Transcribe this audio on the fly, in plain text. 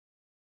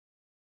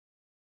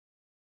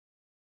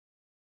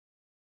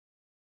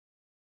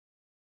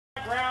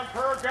round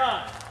per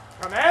gun.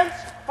 Commence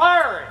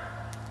firing.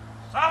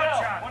 Solid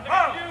shot.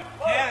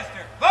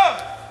 Canister.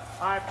 Load.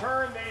 I've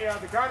turned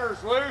the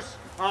gunners loose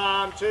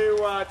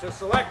to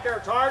select their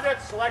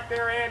targets, select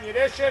their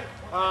ammunition,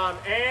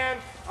 and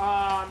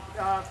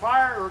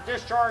fire or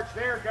discharge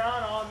their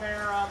gun on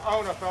their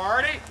own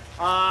authority.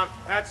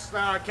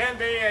 That can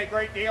be a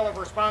great deal of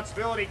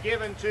responsibility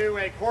given to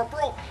a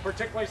corporal,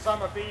 particularly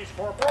some of these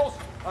corporals.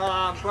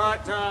 And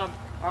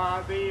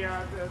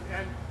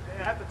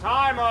at the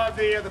time of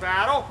the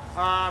battle,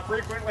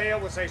 frequently it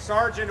was a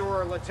sergeant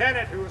or a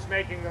lieutenant who was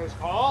making those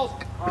calls,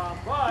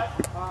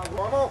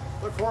 normal,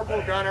 the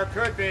corporal gunner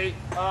could be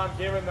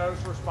given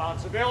those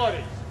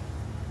responsibilities.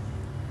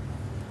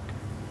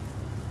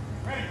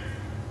 Ready.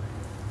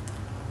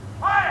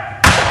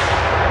 Fire!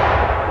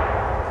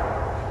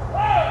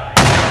 Load!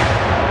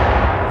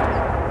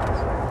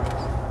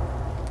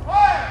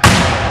 Fire!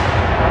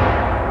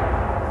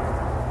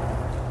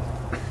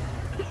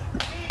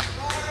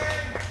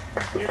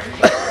 You can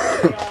hear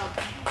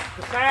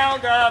the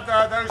sound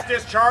of those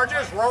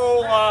discharges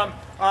roll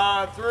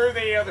through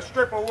the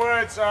strip of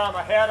woods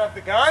ahead of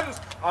the guns.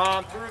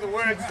 Through the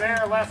woods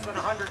there, less than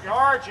 100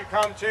 yards, you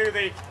come to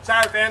the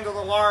south end of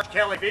the large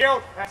Kelly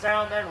Field. That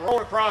sound then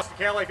rolled across the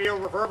Kelly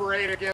Field, reverberated again.